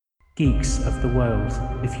Geeks of the world,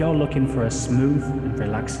 if you're looking for a smooth and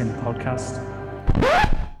relaxing podcast,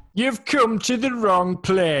 you've come to the wrong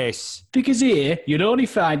place. Because here you'll only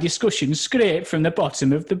find discussions scraped from the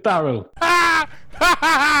bottom of the barrel.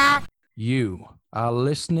 You are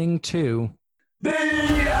listening to The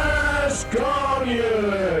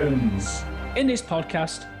Asgardians! In this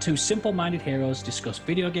podcast, two simple-minded heroes discuss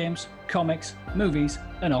video games, comics, movies,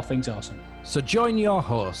 and all things awesome. So join your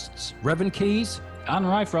hosts, Reverend Keys And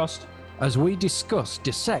Ryfrost, as we discuss,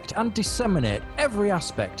 dissect, and disseminate every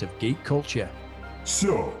aspect of geek culture.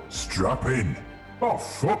 So, strap in. Oh,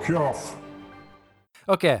 fuck you off.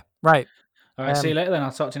 Okay, right. All right, see you later then.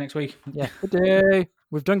 I'll talk to you next week. Yeah, good day.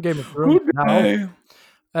 We've done Game of Thrones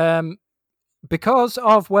now. Because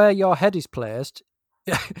of where your head is placed,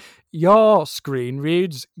 your screen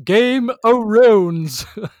reads Game of Thrones.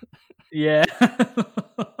 Yeah.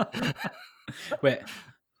 Wait.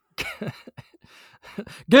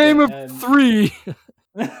 Game of 3.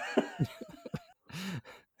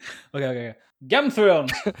 Okay. Game of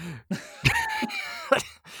Thrones.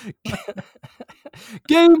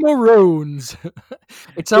 Game of Thrones.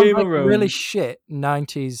 It sounds Game like of a really Thrones. shit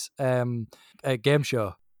 90s game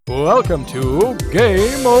show. Welcome to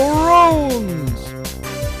Game of Thrones.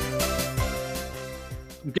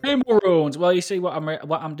 Game of Thrones. Well, you see, what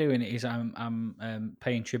I'm doing is I'm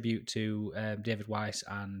paying tribute to David Weiss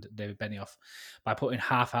and David Benioff by putting a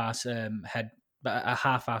half-ass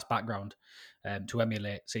background to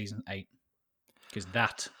emulate season 8, because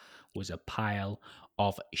that was a pile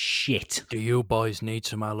of shit. Do you boys need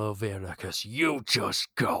some aloe vera? Because you just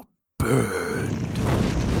got burned.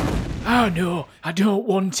 Oh no, I don't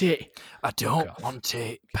want it. I don't want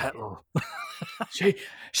it, Petal. She.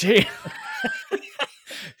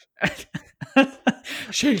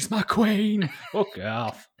 She's my queen. Fuck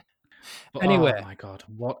off. But, Anyway. oh my god,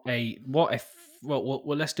 well,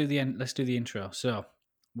 let's do the end. Let's do the intro. So,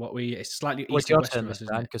 it's slightly Well, east it's your of turn Westeros, this isn't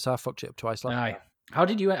time it? because I fucked it up twice last Aye. time. How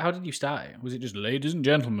did you start it? Was it just ladies and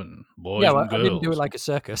gentlemen, boys Yeah, well, and girls? I didn't do it like a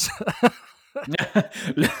circus.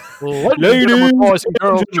 Ladies, boys and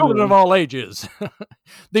girls, and children of gentlemen. all ages.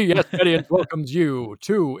 The Asgardians welcomes you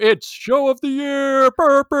to its show of the year.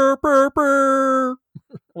 Burr, burr, burr, burr.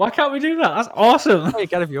 Why can't we do that? That's awesome. Hey, you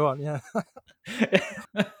can if you want, yeah.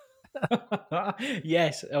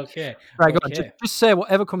 Yes. Okay. Right, go on. Okay. Just say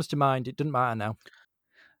whatever comes to mind. It doesn't matter now.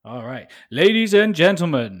 All right. Ladies and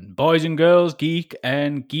gentlemen, boys and girls, geek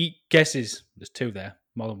and geekesses. There's two there,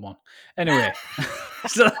 more than one. Anyway.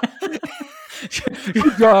 So-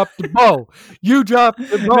 You dropped the ball. You dropped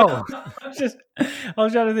the ball. I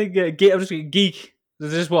was trying to think, I'm just thinking geek.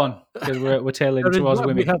 There's just one, because we're tailing towards We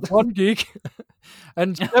women. have one geek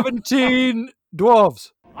and 17 dwarves.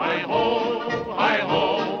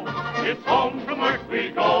 Hi-ho, it's home from work we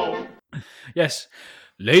go. Yes.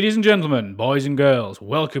 Ladies and gentlemen, boys and girls,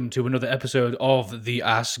 welcome to another episode of The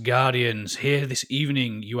Asgardians. Here this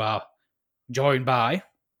evening, you are joined by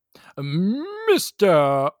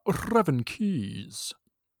Mr. Revan Keys.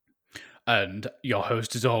 and your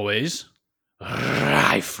host, as always,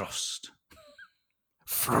 Ryfrost.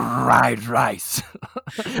 Fried rice.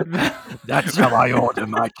 That's how I order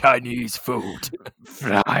my Chinese food.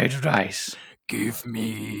 Fried rice. Give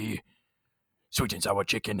me sweet and sour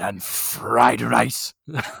chicken and fried rice.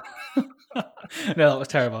 No, that was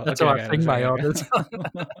terrible. That's Okay, how I okay, think my okay. orders.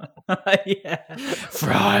 Yeah.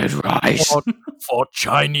 Fried rice. For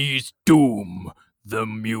Chinese Doom, the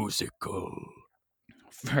musical.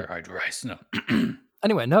 Fried rice. No.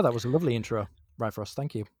 Anyway, no, that was a lovely intro, Ryfrost.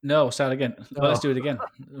 Thank you. No, start again. No. Let's do it again.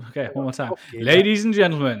 Okay, one more time. Okay, Ladies and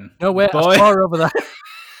gentlemen. No, wait, boy- I swore over that.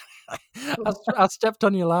 I stepped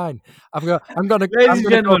on your line. I'm gonna Ladies and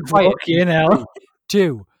gentlemen, fucking hell. 3,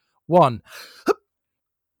 2, 1.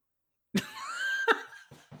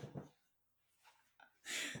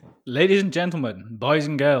 Ladies and gentlemen, boys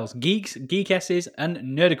and girls, geeks, geekesses, and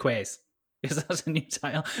nerdiquays. Because that's a new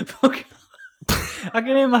title. Fuck. I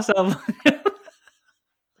can hear myself.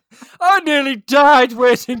 I nearly died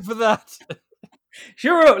waiting for that.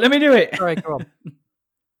 Shut up, let me do it. All right, go on.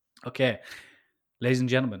 Okay. Ladies and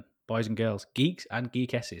gentlemen, boys and girls, geeks and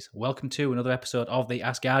geekesses, welcome to another episode of The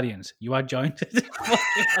Asgardians. You are joined.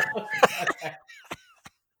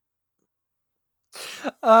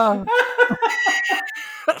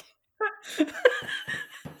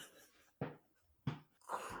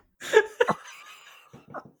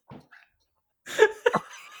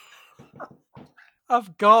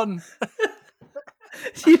 I've gone.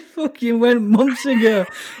 You fucking went months ago.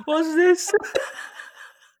 What's this?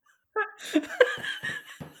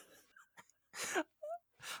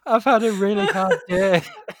 I've had a really hard day.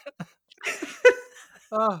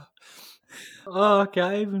 Oh, Oh, I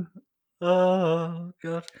can't even. Oh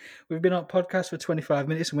god, we've been on podcast for 25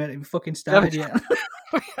 minutes and we haven't even fucking started yet.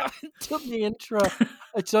 We haven't done the intro.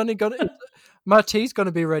 It's only my tea's going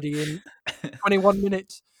to be ready in 21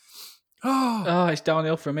 minutes. Oh, Oh, it's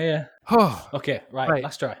downhill from here. oh. Okay, right.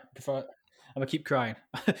 Last try. I'm gonna keep crying.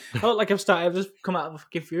 I look like I've just come out of a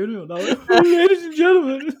fucking funeral now. Ladies and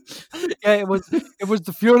gentlemen. Yeah, it was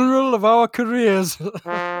the funeral of our careers.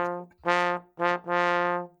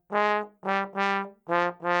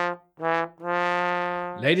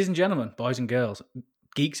 Ladies and gentlemen, boys and girls,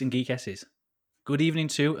 geeks and geekesses, good evening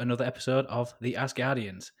to another episode of The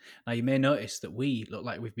Asgardians. Now, you may notice that we look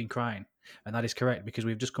like we've been crying, and that is correct because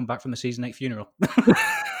we've just come back from the season 8 funeral.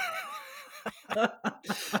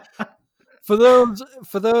 For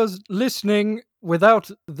those listening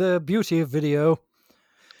without the beauty of video,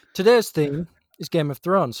 today's theme is Game of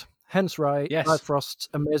Thrones. Hence, Ryfrost's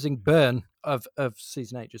amazing burn of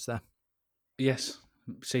season 8 just there. Yes,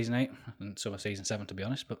 season 8 and some of season 7, to be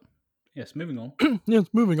honest. But yes, moving on. Yes,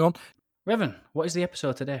 moving on. Revan, what is the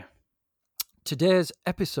episode today? Today's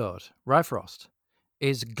episode, Ryfrost,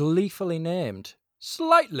 is gleefully named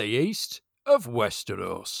Slightly East of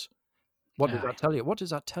Westeros. What does that tell you? What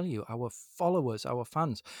does that tell you? Our followers, our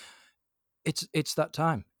fans. It's that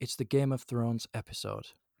time. It's the Game of Thrones episode.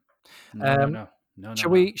 No.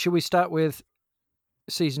 Shall we start with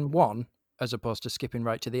season 1 as opposed to skipping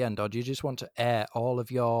right to the end, or do you just want to air all of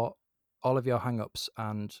your hang-ups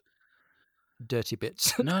and dirty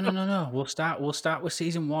bits? No. We'll start with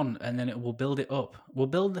season 1, and then we'll build it up. We'll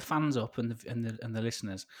build the fans up and the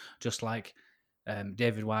listeners, just like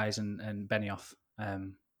David Wise and Benioff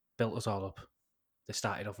built us all up. They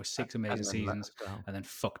started off with 6 amazing seasons and then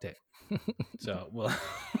fucked it. So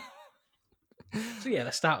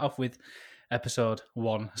let's start off with episode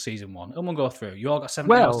 1, season 1, and we'll go through. You all got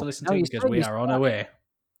 70 hours to listen to because we are on our way.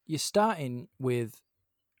 You're starting with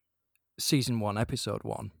season 1, episode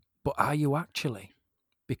 1, but are you actually?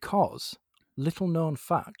 Because, little known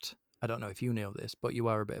fact, I don't know if you know this, but you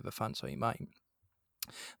are a bit of a fan, so you might,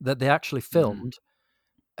 that they actually filmed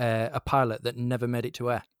a pilot that never made it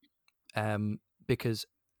to air, because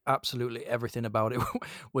absolutely everything about it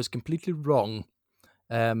was completely wrong.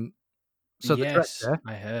 So the director,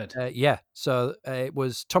 I heard. So it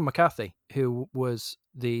was Tom McCarthy who was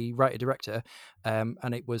the writer-director,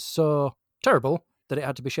 and it was so terrible that it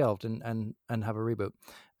had to be shelved and have a reboot.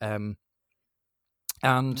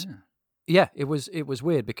 It was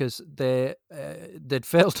weird because they'd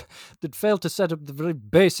failed to set up the very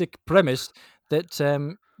basic premise that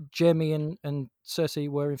Jaime and Cersei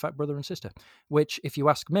were in fact brother and sister, which, if you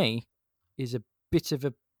ask me, is a bit of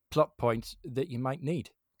a plot point that you might need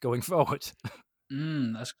going forward.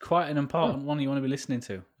 That's quite an important one you want to be listening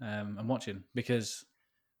to and watching, because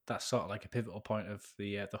that's sort of like a pivotal point of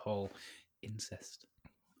the whole incest.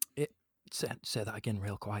 Say that again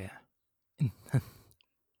real quiet. Yeah,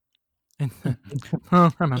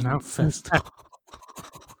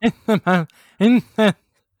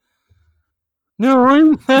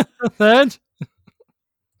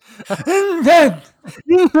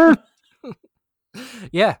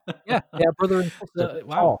 brother and sister.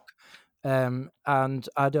 Wow. And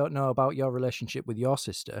I don't know about your relationship with your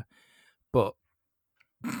sister, but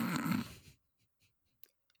well,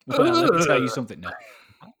 let me tell you something now.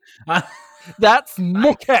 That's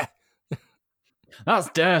mucky. That's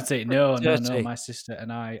dirty. No, Dirty. No. My sister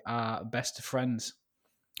and I are best friends.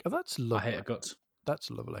 Oh, that's lovely. I hate her guts.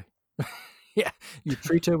 That's lovely. Yeah, you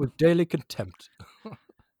treat her with daily contempt.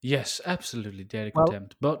 Yes, absolutely daily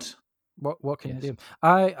contempt. But what can you do?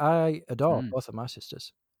 I adore both of my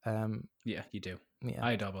sisters. Yeah, you do. Yeah.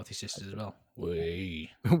 I adore both your sisters as well.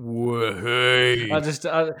 Way. That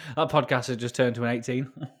podcast has just turned to an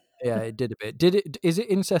 18. Yeah, it did a bit. Is it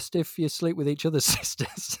incest if you sleep with each other's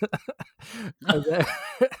sisters? How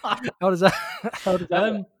does that?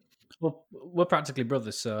 Work? Well, we're practically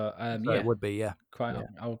brothers, so yeah, it would be, yeah. Quite. Yeah.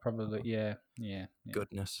 I would probably, yeah.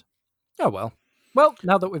 Goodness. Oh well. Well,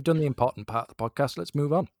 now that we've done the important part of the podcast, let's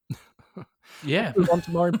move on. Yeah, move on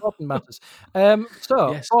to more important matters.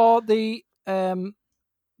 For the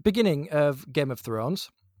beginning of Game of Thrones,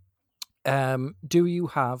 do you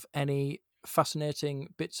have any fascinating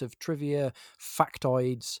bits of trivia,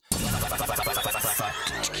 factoids,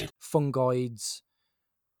 fungoids,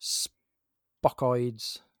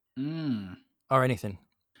 spockoids, or anything?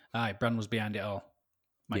 Aye, Bran was behind it all.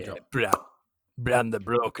 My job. Bran the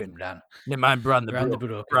broken. Bran. Never mind Bran the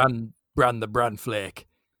broken. Bran the Bran flake.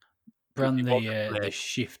 Bran the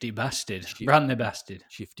shifty bastard. Bran the bastard.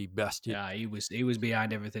 Shifty bastard. Yeah, he was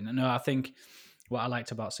behind everything. No, I think what I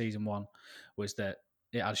liked about season 1 was that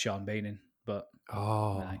it had Sean Bean in, but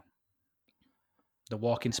The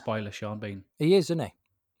walking spoiler, Sean Bean. He is, isn't he?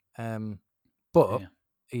 But Yeah.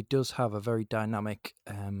 he does have a very dynamic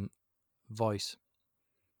voice,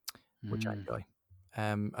 which I Mm. enjoy.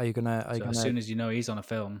 Are you gonna? Are you So gonna? as soon as you know he's on a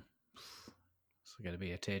film, it's going to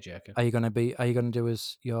be a tearjerker. Are you gonna be? Are you gonna do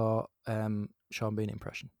as your Sean Bean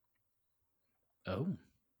impression? Oh,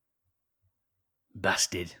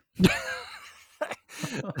 bastard!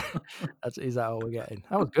 Is that all we're getting?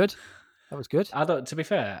 That was good. That was good. I don't. To be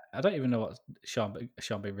fair, I don't even know what Sean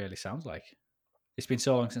Bean really sounds like. It's been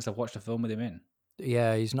so long since I've watched a film with him in.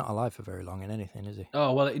 Yeah, he's not alive for very long in anything, is he?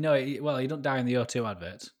 Oh well, no. He don't die in the O2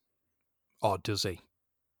 adverts. Or does he?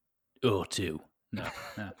 O2. No,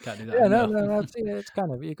 can't do that. Yeah, no. It's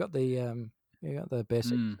kind of you got the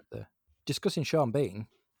basics Mm. of the discussing Sean Bean.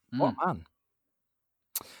 Mm. What a man!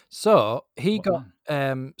 So he What got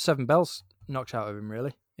man? 7 bells knocked out of him,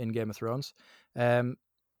 really, in Game of Thrones, and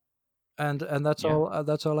that's Yeah. all.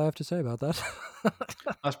 That's all I have to say about that.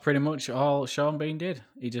 That's pretty much all Sean Bean did.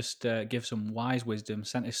 He just gave some wise wisdom,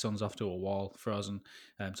 sent his sons off to a wall, frozen,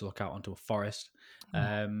 to look out onto a forest,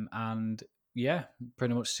 and yeah,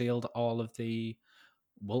 pretty much sealed all of the.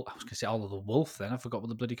 Well, I was going to say all of the wolf. Then I forgot what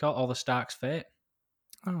the bloody call all the Stark's fate.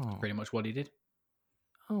 Oh, Pretty much what he did.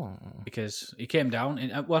 oh, Because he came down.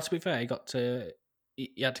 And, well, to be fair, he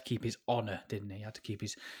had to keep his honor, didn't he? He had to keep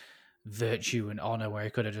his virtue and honor, where he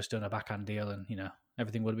could have just done a backhand deal and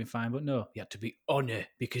everything would have been fine. But no, he had to be honor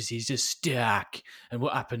because he's a Stark. And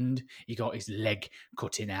what happened? He got his leg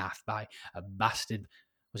cut in half by a bastard.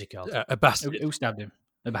 What's he called? a bastard. Who stabbed him?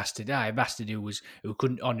 A bastard. A bastard who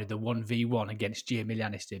couldn't honour the 1v1 against Jaime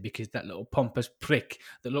Lannister because that little pompous prick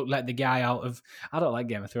that looked like the guy out of. I don't like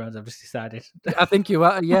Game of Thrones. I've just decided. I think you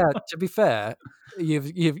are. Yeah. To be fair,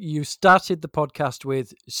 you started the podcast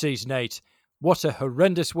with season 8. What a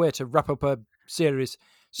horrendous way to wrap up a series.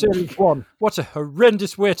 Series 1. What a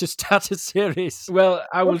horrendous way to start a series. Well,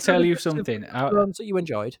 I will What tell were the you bits of something. Game of Thrones that you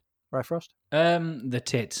enjoyed, Ryfrost? The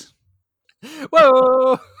tits.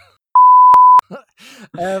 Whoa.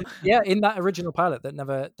 Yeah, in that original pilot that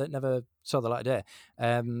never saw the light of day,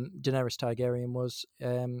 Daenerys Targaryen was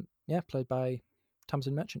played by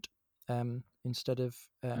Tamsin Merchant instead of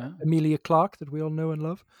Emilia Clarke that we all know and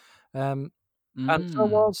love, and so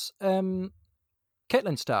was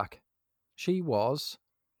Catelyn Stark. She was,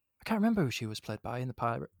 I can't remember who she was played by in the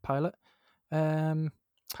pilot.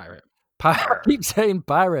 Pirate. I keep saying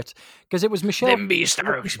pirate because it was Michelle. Them be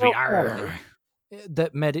Starks be arr.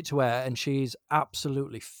 That made it to air, and she's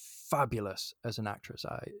absolutely fabulous as an actress.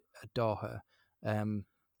 I adore her, and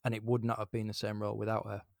it would not have been the same role without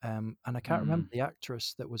her. And I can't remember the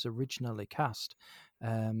actress that was originally cast.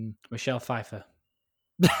 Michelle Pfeiffer.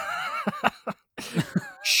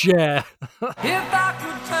 Cher. If I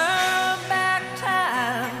could turn back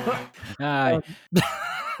time. Aye.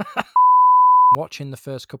 Watching the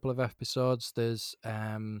first couple of episodes, there's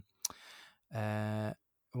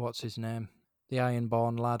what's his name? The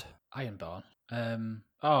Ironborn lad. Ironborn.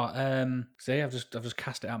 See, I've just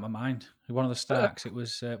cast it out of my mind. One of the Starks. It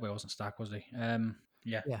was. Well, it wasn't Stark, was he?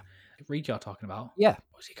 Yeah. Reed, you're talking about. Yeah.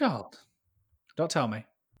 What's he called? Don't tell me.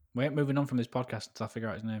 We ain't moving on from this podcast until I figure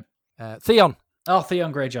out his name. Theon. Oh,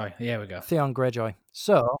 Theon Greyjoy. Here we go. Theon Greyjoy.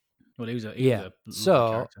 So. Well, he was a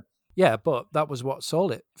character. Yeah, but that was what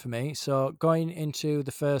sold it for me. So going into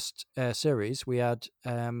the first series, we got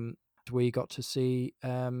to see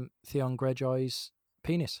Theon Greyjoy's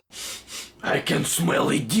penis. I can smell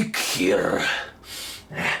a dick here.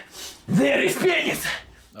 There is penis.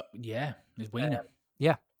 Yeah, his wiener.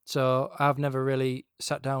 Yeah. So I've never really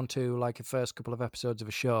sat down to like the first couple of episodes of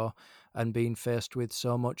a show and been faced with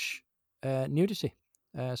so much nudity.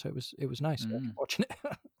 So it was nice watching it.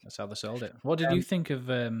 That's how they sold it. What did you think of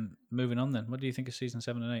moving on then? What do you think of season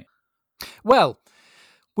 7 and 8? Well,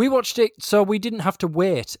 we watched it, so we didn't have to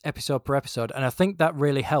wait episode per episode, and I think that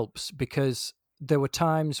really helps because there were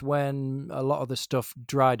times when a lot of the stuff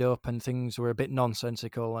dried up and things were a bit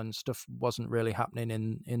nonsensical and stuff wasn't really happening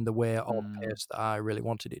in the way or pace that I really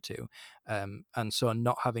wanted it to. And so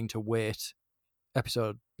not having to wait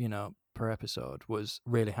episode, per episode was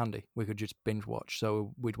really handy. We could just binge watch.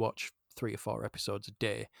 So we'd watch 3 or 4 episodes a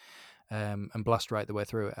day and blast right the way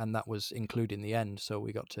through it. And that was including the end. So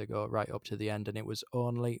we got to go right up to the end. And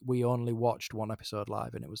we only watched 1 episode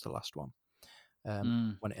live, and it was the last one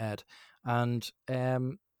when it aired. And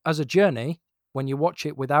as a journey, when you watch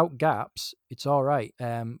it without gaps, it's all right.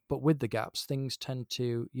 But with the gaps, things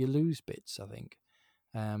you lose bits, I think.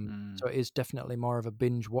 So it is definitely more of a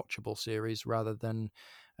binge watchable series rather than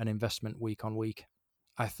an investment week on week.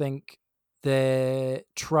 I think they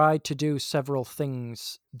tried to do several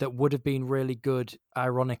things that would have been really good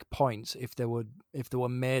ironic points if they were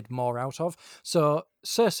made more out of. So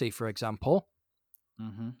Cersei, for example,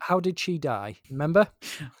 how did she die? Remember?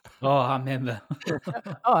 Oh, I remember.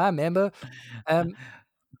 Oh, I remember.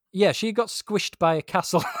 Yeah, she got squished by a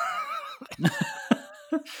castle.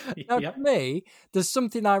 Now, Yep. to me, there's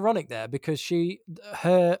something ironic there because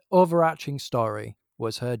her overarching story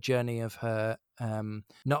was her journey of her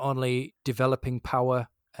not only developing power,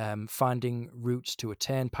 finding routes to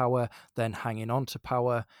attain power, then hanging on to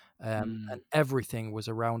power, and everything was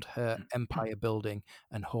around her empire building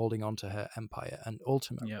and holding on to her empire. And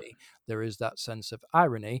ultimately, Yep. there is that sense of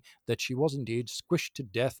irony that she was indeed squished to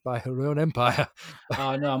death by her own empire.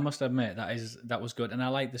 Oh no, I must admit that was good, and I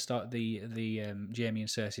like the Jamie and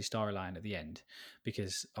Cersei storyline at the end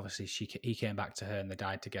because obviously he came back to her and they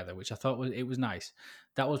died together, which I thought was nice.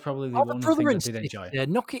 That was probably Oh, one of the brother things I and did enjoy. sister,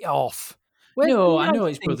 knock it off. Where's No, the I know nice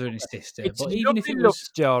it's thing brother and about it? sister, It's but a even if lovely it love was,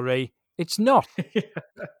 story. It's not.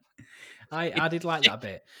 I did like that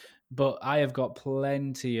bit, but I have got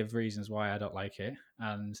plenty of reasons why I don't like it,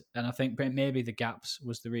 and I think maybe the gaps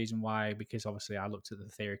was the reason why, because obviously I looked at the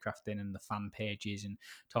theory crafting and the fan pages and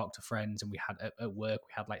talked to friends, and we had at work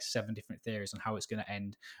we had like 7 different theories on how it's going to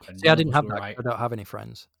end, and See, I none of didn't us have were that. right. I don't have any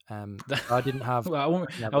friends. I didn't have. Well,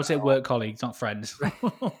 I would say work colleagues, not friends.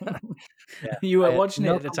 Yeah, You I were had watching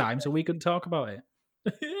no it at the time, so we couldn't talk about it.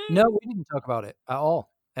 No, we didn't talk about it at all.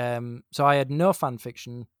 So I had no fan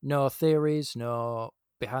fiction, no theories, no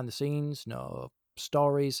behind the scenes, no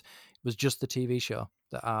stories. It was just the TV show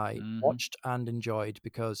that I watched and enjoyed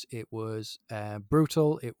because it was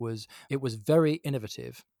brutal. It was very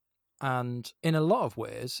innovative, and in a lot of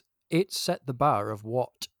ways, it set the bar of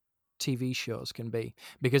what TV shows can be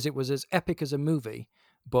because it was as epic as a movie,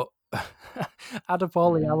 but out of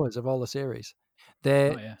all the hours of all the series,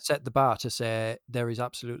 they Oh yeah. set the bar to say there is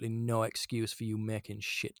absolutely no excuse for you making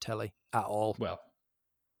shit telly at all. Well,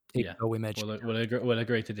 Even yeah. though we made We'll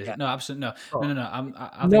agree to this. Yeah. No, absolutely no. Oh, No.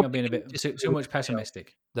 I think nobody I'm being a can bit disagree too with much the show,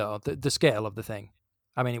 pessimistic. though. The scale of the thing,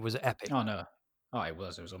 I mean, it was epic. Oh no. Oh, it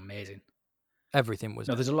was. It was amazing. Everything was.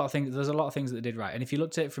 No, there's a lot of things. There's a lot of things that they did right, and if you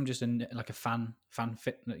looked at it from just like a fan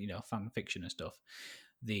fiction and stuff,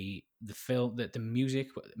 the film, the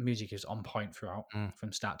music is on point throughout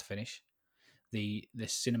from start to finish. The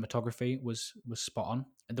cinematography was spot on,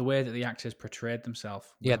 and the way that the actors portrayed themselves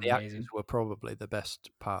was The actors amazing. were probably the best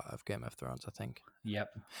part of Game of Thrones, I think.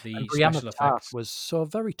 Yep, And the Brianna special Tarth effects. was so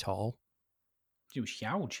very tall. She was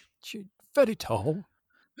huge, Very tall.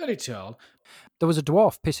 very tall. There was a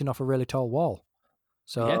dwarf pissing off a really tall wall.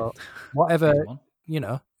 So Yeah. whatever, Here's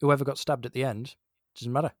one. Whoever got stabbed at the end,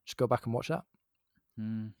 doesn't matter. Just go back and watch that.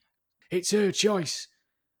 It's her choice.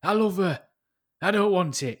 I love her. I don't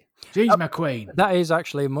want it. She's my queen. That is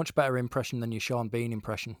actually a much better impression than your Sean Bean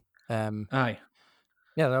impression. Aye.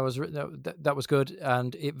 Yeah, that was good,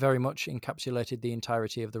 and it very much encapsulated the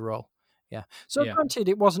entirety of the role. Yeah. So granted,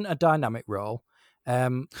 it wasn't a dynamic role,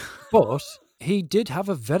 but he did have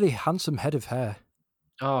a very handsome head of hair.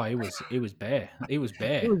 Oh, it was bare. It was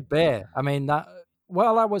bare. It was bare. I mean, that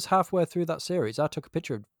while I was halfway through that series, I took a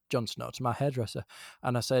picture of Jon Snow to my hairdresser,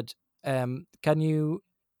 and I said, "Can you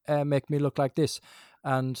make me look like this?"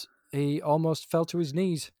 And he almost fell to his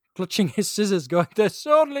knees, clutching his scissors, going, "There's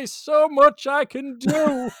only so much I can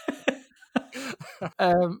do."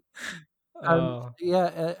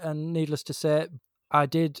 And needless to say, I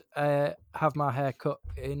did have my hair cut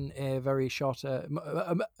in a very short,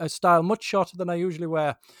 a style much shorter than I usually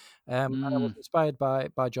wear. And I was inspired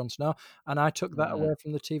by Jon Snow, and I took that away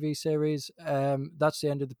from the TV series. That's the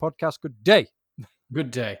end of the podcast. Good day. Good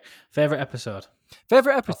day. Favorite episode.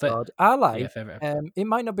 Favorite episode. I like. Yeah, favorite episode. It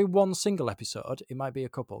might not be one single episode. It might be a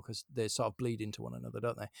couple because they sort of bleed into one another,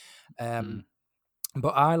 don't they? But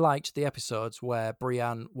I liked the episodes where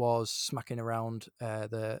Brienne was smacking around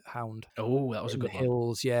the Hound. Oh, that was a good the one.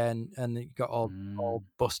 hills, yeah, and it got all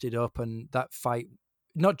busted up, and that fight,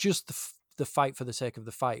 not just the fight for the sake of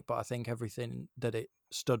the fight, but I think everything that it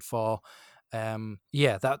stood for.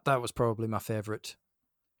 That was probably my favourite.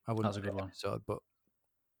 I wouldn't say episode, but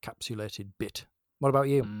capsulated bit. What about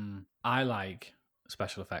you? I like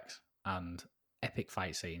special effects and epic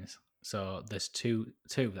fight scenes. So there's two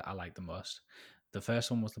that I like the most. The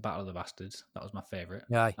first one was the Battle of the Bastards. That was my favourite.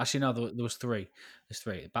 Yeah. Actually, no, there was 3. There's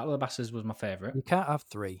 3. Battle of the Bastards was my favourite. You can't have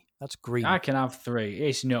 3. That's greedy. I can have 3.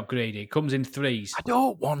 It's not greedy. It comes in 3s. I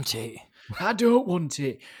don't want it. I don't want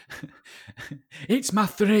it. It's my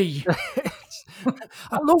 3.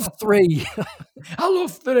 I love 3. I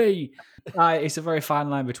love 3. It's a very fine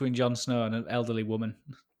line between Jon Snow and an elderly woman.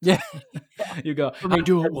 Yeah. You go, I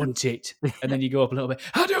don't want it. And then you go up a little bit,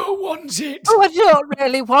 I don't want it. Oh, I don't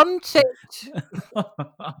really want it.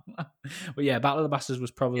 But yeah, Battle of the Bastards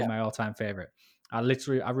was probably my all-time favorite. I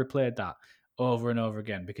replayed that over and over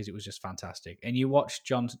again because it was just fantastic. And you watch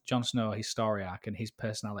Jon Snow, his story arc and his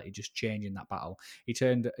personality just change in that battle. He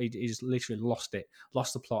just literally lost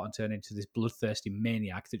the plot and turned into this bloodthirsty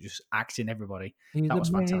maniac that just acts in everybody. He's That was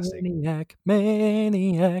fantastic.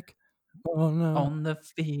 Maniac. Oh, no. On the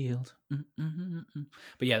field.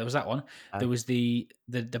 But yeah, there was that one. There was the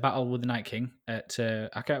battle with the Night King at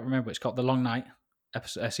I can't remember what it's called, the Long Night,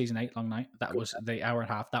 season 8, Long Night. That was the hour and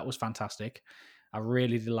a half. That was fantastic. I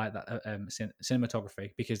really did like that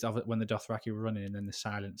cinematography because of it when the Dothraki were running and then the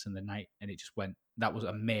silence and the night and it just went. That was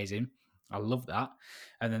amazing. I love that.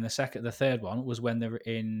 And then the third one was when they were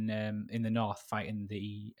in the north fighting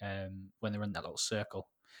when they were in that little circle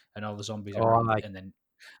and all the zombies around, and then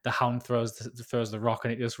the Hound throws the rock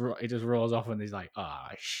and it just rolls off and he's like, "Ah,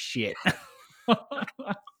 shit."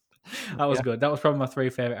 That was good. That was probably my 3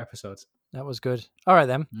 favorite episodes. That was good. All right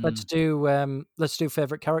then, let's do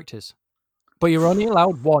favorite characters. But you're only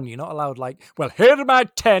allowed 1. You're not allowed here are my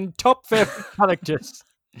 10 top favorite characters.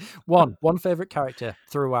 One favorite character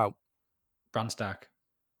throughout. Bran Stark.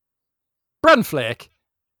 Bran Flake.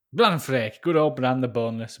 Bran Flake. Good old Bran the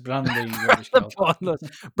Boneless. Bran the boneless.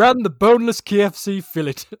 Bran the boneless KFC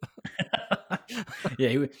fillet.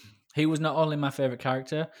 Yeah, he was not only my favorite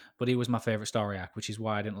character, but he was my favorite story arc, which is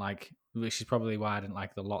probably why I didn't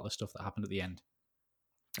like a lot of the stuff that happened at the end.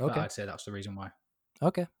 Okay. But I'd say that's the reason why.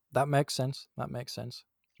 Okay, that makes sense.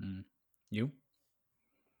 You?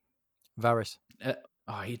 Varys.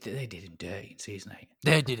 They did him dirty in season 8.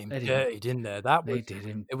 They did him dirty, didn't they?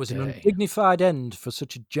 It was dirty. An undignified end for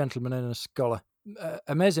such a gentleman and a scholar.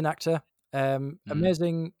 Amazing actor.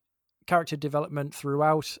 Amazing character development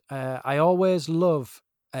throughout. I always love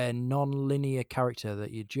a non-linear character that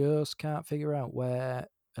you just can't figure out where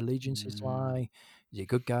allegiances lie. Is he a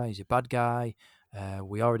good guy? Is he a bad guy?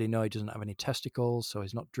 We already know he doesn't have any testicles, so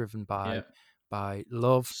he's not driven by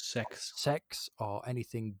love, sex, or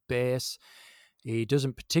anything base. He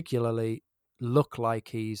doesn't particularly look like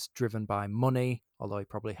he's driven by money, although he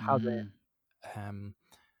probably has it.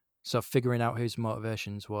 So figuring out his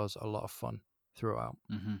motivations was a lot of fun throughout.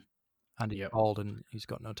 And he's bald and he's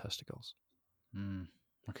got no testicles.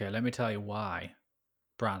 Okay, let me tell you why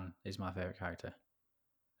Bran is my favourite character.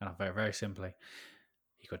 And very, very simply,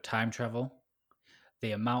 he could time travel.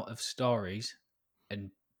 The amount of stories and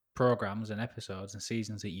programs and episodes and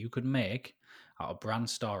seasons that you could make out of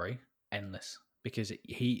Bran's story, endless. Because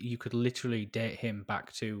you could literally date him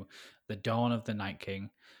back to the dawn of the Night King,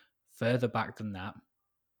 further back than that.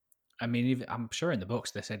 I mean, I'm sure in the books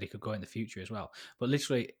they said he could go in the future as well. But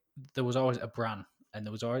literally, there was always a Bran, and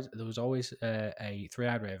there was always a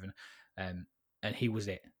 3-eyed raven, and he was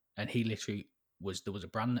it. And he literally was. There was a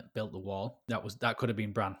Bran that built the wall. That could have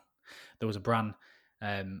been Bran. There was a Bran.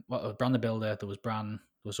 Bran the Builder. There was Bran.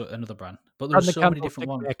 There was another Bran. But there were so many different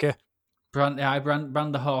ones. Bran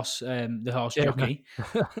the horse, the horse jockey.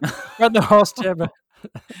 Bran the horse chamber.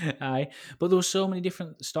 Aye, but there were so many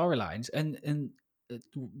different storylines, and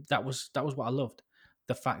that was what I loved.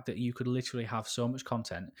 The fact that you could literally have so much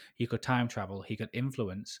content. He could time travel. He could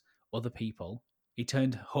influence other people. He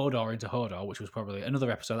turned Hodor into Hodor, which was probably another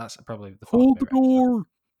episode. That's probably the fourth episode.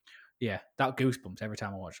 Yeah, that goosebumps every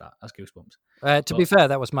time I watch that. That's goosebumps. To be fair,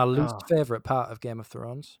 that was my least favourite part of Game of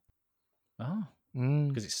Thrones. Oh,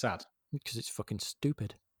 because it's sad. Because it's fucking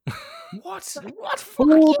stupid. What?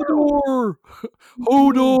 Hodor!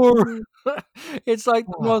 Hodor! It's like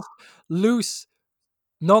the most loose,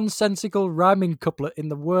 nonsensical rhyming couplet in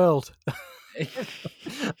the world.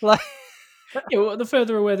 Well, the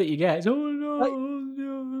further away that you get, it's what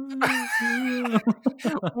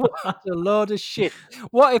a load of shit.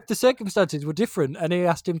 What if the circumstances were different and he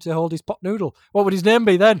asked him to hold his pot noodle? What would his name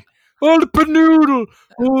be then? Hold a noodle!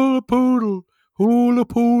 Hold a poodle! Hula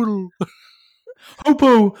poodle.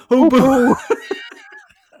 Hopo.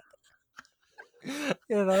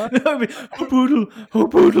 You know? Hopoodle.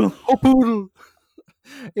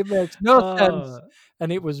 It makes no sense.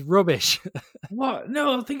 And it was rubbish. What?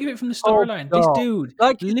 No, think of it from the storyline. This dude,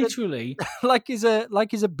 literally. Like he's a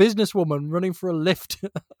businesswoman running for a lift.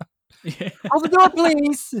 Yeah. Hold the door,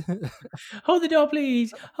 please. Hold the door,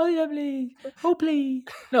 please. Hold the door, please. Oh, please.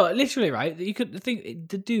 No, literally, right? You could think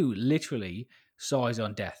the dude literally saw his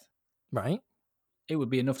own death. Right. It would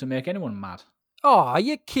be enough to make anyone mad. Oh, are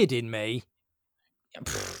you kidding me?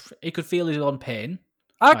 He could feel his own pain.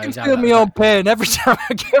 I can feel my own pain every time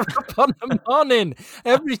I get up on the morning.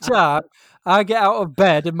 Every time I get out of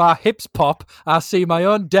bed and my hips pop, I see my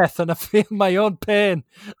own death and I feel my own pain.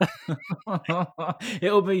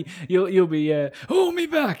 You'll be hold me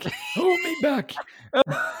back,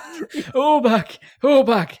 oh back,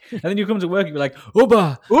 and then you come to work and be like,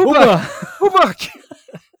 Oba.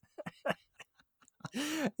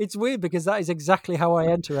 It's weird because that is exactly how I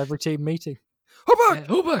enter every team meeting.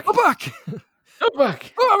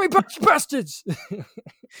 Back! Oh, me bastards!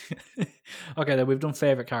 Okay, then we've done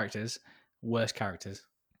favourite characters, worst characters.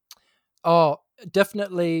 Oh,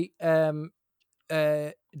 definitely Joffrey.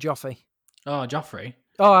 Oh, Joffrey.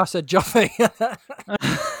 Oh, I said Joffrey.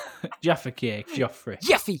 Jaffa Cake, Joffrey.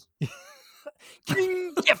 Jeffy.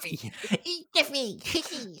 King Jeffy. Jeffy.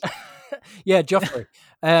 Yeah, Joffrey.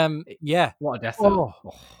 Yeah. What a death, though.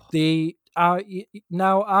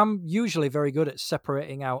 Now, I'm usually very good at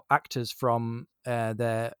separating out actors from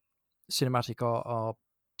their cinematic or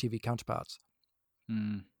TV counterparts.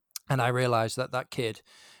 Mm. And I realised that kid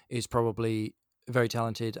is probably very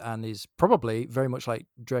talented and is probably very much like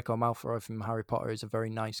Draco Malfoy from Harry Potter. Is a very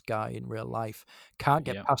nice guy in real life. Can't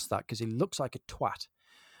get past that because he looks like a twat.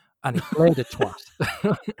 And he played a twat.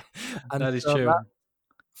 And that is true. That,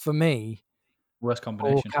 for me, worst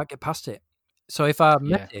combination. Can't get past it. So if I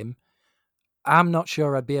met him, I'm not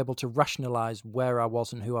sure I'd be able to rationalize where I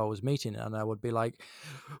was and who I was meeting. And I would be like,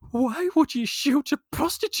 why would you shoot a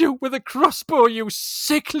prostitute with a crossbow, you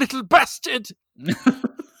sick little bastard?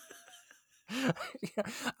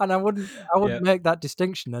 And I wouldn't make that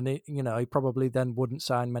distinction. And he probably then wouldn't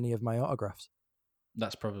sign many of my autographs.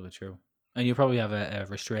 That's probably true. And you probably have a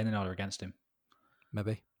restraining order against him.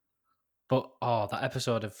 Maybe. But, that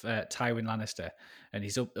episode of Tywin Lannister, and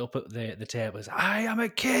he's up at the table, he's, I am a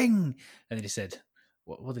king! And then he said,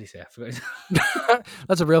 what did he say? I forgot.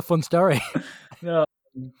 That's a real fun story. No.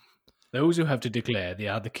 Those who have to declare they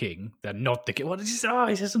are the king, they're not the king. What did he say? Oh,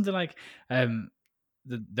 he says something like,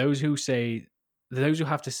 those who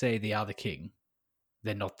have to say they are the king,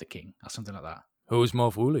 they're not the king, or something like that. Who's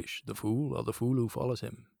more foolish, the fool or the fool who follows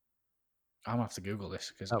him? I'm gonna have to Google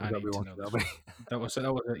this because I need to know this. That was an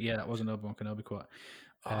Obi-Wan Kenobi quote.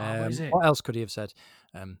 What is it? What else could he have said?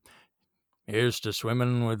 Here's to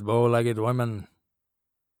swimming with bow-legged women.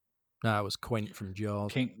 No, it was Quint from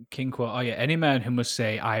Jaws. King quote. Oh yeah, any man who must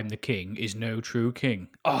say I am the king is no true king.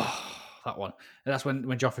 Oh, that one. And that's when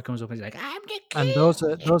Joffrey comes up and he's like, I'm the king. And those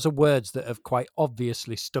are words that have quite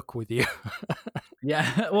obviously stuck with you.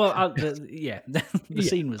 Yeah, well, the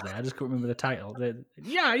scene was there. I just couldn't remember the title. I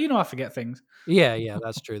forget things. Yeah,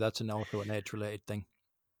 that's true. That's also an age-related thing.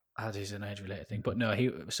 That is an age-related thing. But no,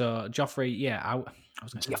 Joffrey, I was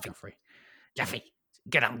going to say Joffrey. Jeffy,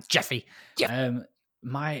 get on, Jeffy.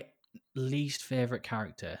 My least favourite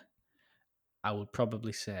character, I would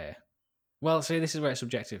probably say... Well, see, this is where it's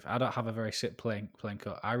subjective. I don't have a very sit playing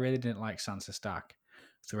cut. I really didn't like Sansa Stark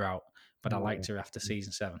throughout, but I liked her after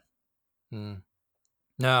season 7. Mm.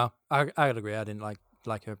 No, I'd agree. I didn't like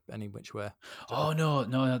her any which way. Oh no!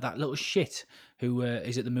 That little shit who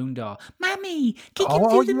is at the moon door. Mummy, kick him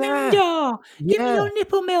through the moon door. Give me your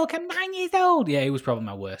nipple milk. I'm 9 years old. Yeah, he was probably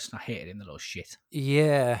my worst. I hated him, the little shit.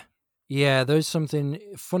 Yeah. There's something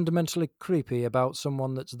fundamentally creepy about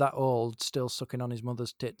someone that's that old still sucking on his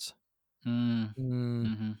mother's tits. That's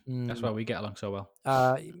why we get along so well.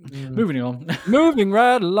 Moving on. Moving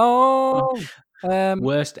right along.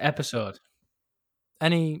 Worst episode.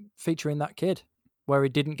 Any featuring that kid where he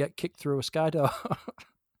didn't get kicked through a sky door.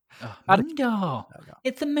 Moon door.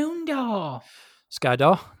 It's a moon door. Sky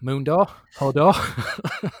door, moon door, hole door.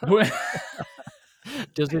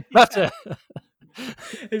 Does it matter?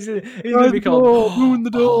 Is it going to be called Moon the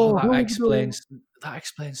door? That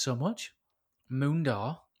explains so much. Moon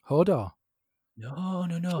door. Hodor. No.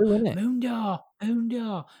 True, Moon door. And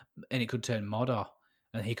it could turn Mordor,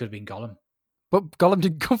 and he could have been Gollum. But Gollum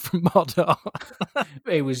didn't come from Mordor.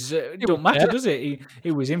 It was. It don't matter, does it?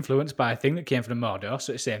 He was influenced by a thing that came from Mordor,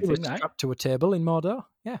 so it's the same thing, right? Strapped to a table in Mordor.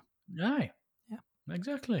 Yeah. Right. Yeah.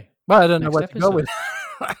 Exactly. Well, I don't know where to go with.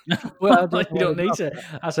 Well, you don't need to.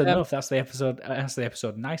 That's enough. That's the episode. That's the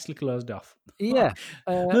episode. Nicely closed off. Yeah.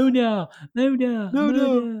 Mordor. I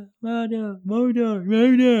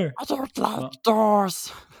don't like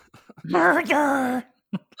doors. Murder.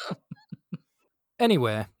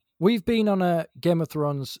 Anyway, we've been on a Game of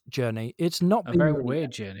Thrones journey. It's not been a very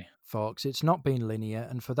weird journey, folks. It's not been linear,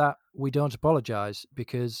 and for that we don't apologise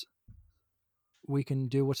because we can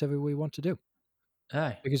do whatever we want to do.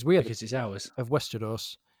 Aye, because it's ours of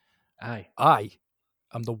Westeros. Aye, I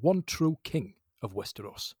am the one true king of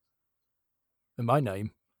Westeros, and my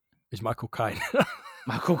name is Michael Caine.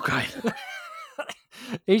 Michael Caine.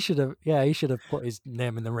 He should have. Yeah, he should have put his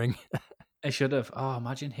name in the ring. I should have. Oh,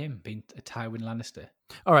 imagine him being a Tywin Lannister.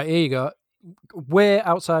 All right, here you go. Way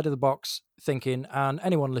outside of the box thinking, and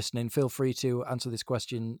anyone listening, feel free to answer this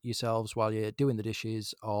question yourselves while you're doing the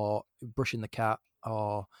dishes or brushing the cat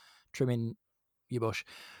or trimming your bush.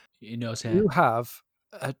 You know, You have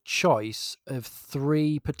a choice of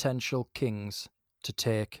 3 potential kings to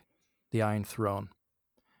take the Iron Throne.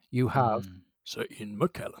 You have Sir Ian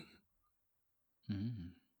McKellen.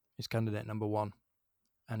 He's candidate number 1,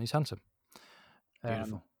 and he's handsome.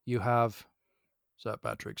 Beautiful. You have Sir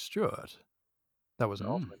Patrick Stewart. That was an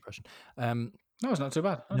awful impression. No, it's not too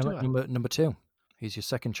bad. Not too bad. Number 2. He's your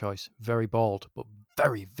second choice. Very bald, but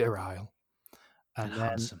very virile. And then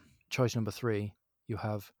Handsome. choice number 3, you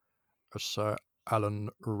have a Sir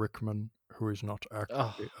Alan Rickman, who is not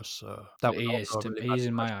actually a sir. That was He is. also a really He bad is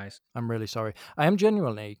in my impression. eyes. I'm really sorry. I am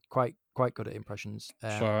genuinely quite good at impressions.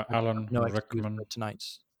 Sir Alan no excuse Rickman. for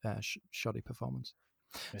tonight's shoddy performance.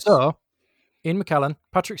 Yes. So, Ian McKellen,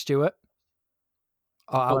 Patrick Stewart.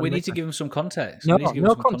 But we need to give him some context. No, We need to give him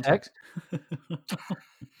no some context.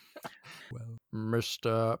 Well,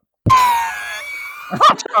 Mr.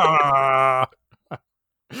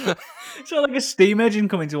 it's like a steam engine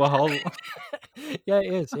coming to a halt. Yeah,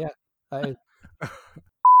 it is. Yeah, that is.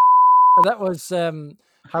 That was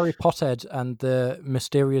Harry Potterhead and the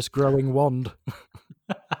mysterious growing wand.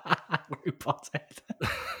 Harry Potter.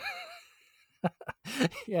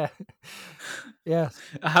 Yeah. Yes.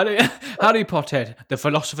 Harry Potter, the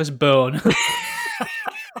philosopher's bone.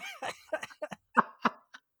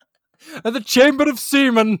 And the Chamber of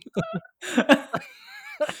Seamen.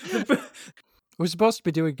 We're supposed to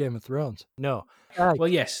be doing Game of Thrones. No. Well,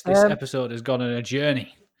 yes, this episode has gone on a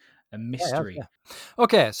journey, a mystery. Yeah.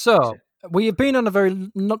 Okay, so we have been on a very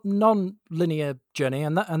non-linear journey,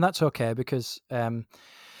 and that's okay because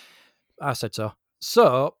I said so.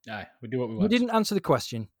 So Aye, we do what we you want. didn't answer the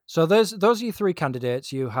question. So those are your 3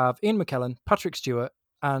 candidates. You have Ian McKellen, Patrick Stewart,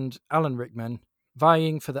 and Alan Rickman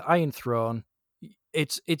vying for the Iron Throne.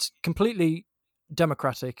 It's completely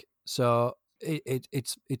democratic, so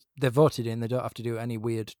it's they're voted in. They don't have to do any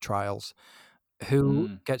weird trials.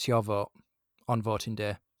 Who gets your vote on voting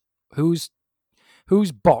day? Whose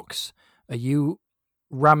box are you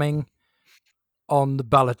ramming on the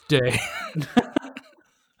ballot day?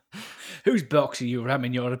 Whose box are you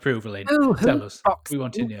ramming your approval in? Tell us. We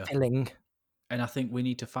want to know. Filling? And I think we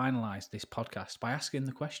need to finalise this podcast by asking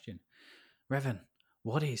the question, Revan,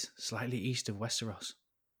 what is slightly east of Westeros?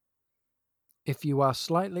 If you are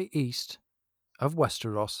slightly east of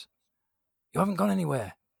Westeros, you haven't gone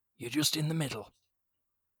anywhere. You're just in the middle.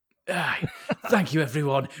 Aye. Thank you,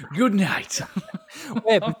 everyone. Good night.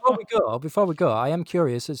 Wait, before we go, I am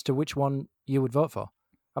curious as to which one you would vote for.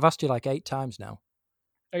 I've asked you like 8 times now.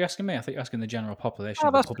 Are you asking me? I think you're asking the general population of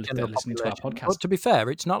I've the asked the public that general are listening to our population. podcast. But to be fair,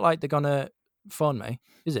 it's not like they're going to phone me,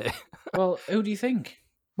 is it? Well, who do you think?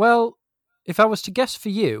 Well, if I was to guess for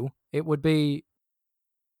you, it would be...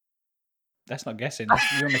 That's not guessing.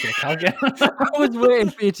 You're making a cal game. I was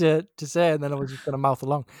waiting for you to say, and then I was just going to mouth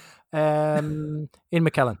along. Ian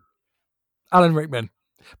McKellen, Alan Rickman,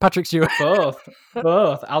 Patrick Stewart. Both.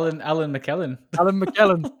 Alan McKellen. Alan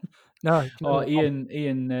McKellen. No. Or Ian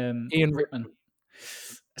Rickman.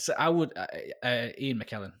 So I would Ian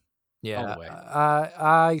McKellen. Yeah, all the way.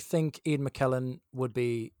 I think Ian McKellen would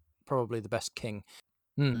be probably the best king.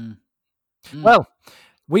 Well,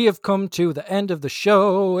 we have come to the end of the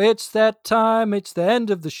show. It's that time. It's the end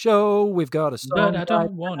of the show. We've got a song. But I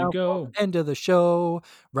don't want to go. End of the show.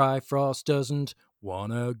 Ryfrost doesn't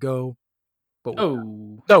want to go. But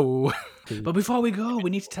no. But before we go, we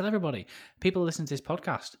need to tell everybody, people listening to this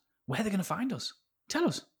podcast, where they're going to find us. Tell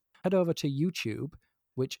us. Head over to YouTube,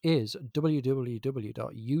 which is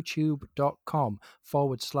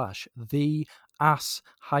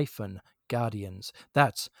www.youtube.com/the-Guardians.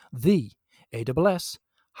 That's the ASS-Guardians.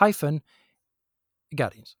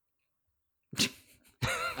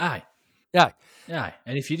 Aye. Yeah.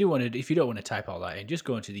 And if you don't want to type all that in, just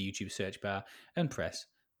go into the YouTube search bar and press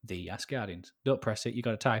the Ask Guardians. Don't press it, you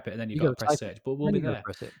got to type it, and then you got to press search. But we'll be there.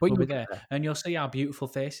 We'll be there. And you'll see our beautiful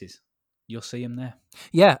faces. You'll see them there.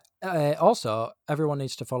 Yeah. Also, everyone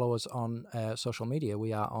needs to follow us on social media.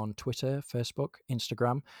 We are on Twitter, Facebook,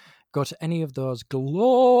 Instagram. Go to any of those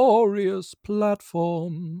glorious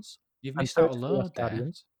platforms. You've missed out a load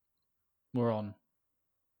there. We're on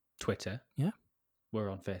Twitter. Yeah. We're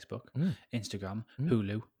on Facebook, Instagram,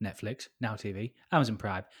 Hulu, Netflix, Now TV, Amazon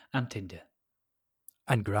Prime, and Tinder.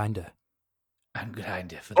 And Grindr. For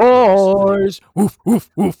the boys. Woof, woof,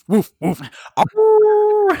 woof, woof, woof.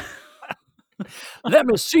 Let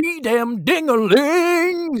me see them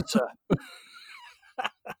dinglings.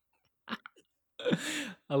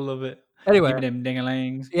 I love it. Anyway. Giving him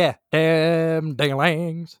ding-a-lings. Yeah. Damn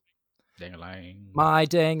ding-a-lings. Ding-a-ling. My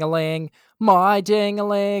ding-a-ling. My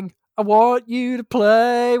ding-a-ling. I want you to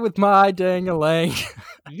play with my ding-a-ling.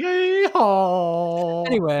 Yeehaw!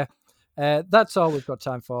 Anyway, that's all we've got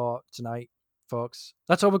time for tonight, folks.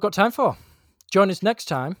 That's all we've got time for. Join us next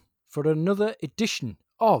time for another edition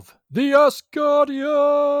of the Asgardians.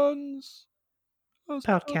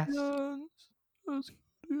 Podcast.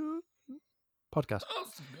 Asgardians. Podcast.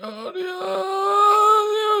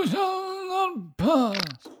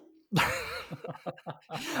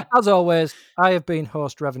 As always, I have been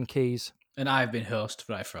host Revan Keys. And I've been host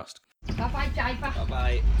Ryfrost. Bye-bye, Diver.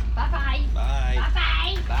 Bye-bye. Bye-bye. Bye.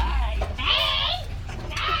 Bye-bye. Bye. Bye.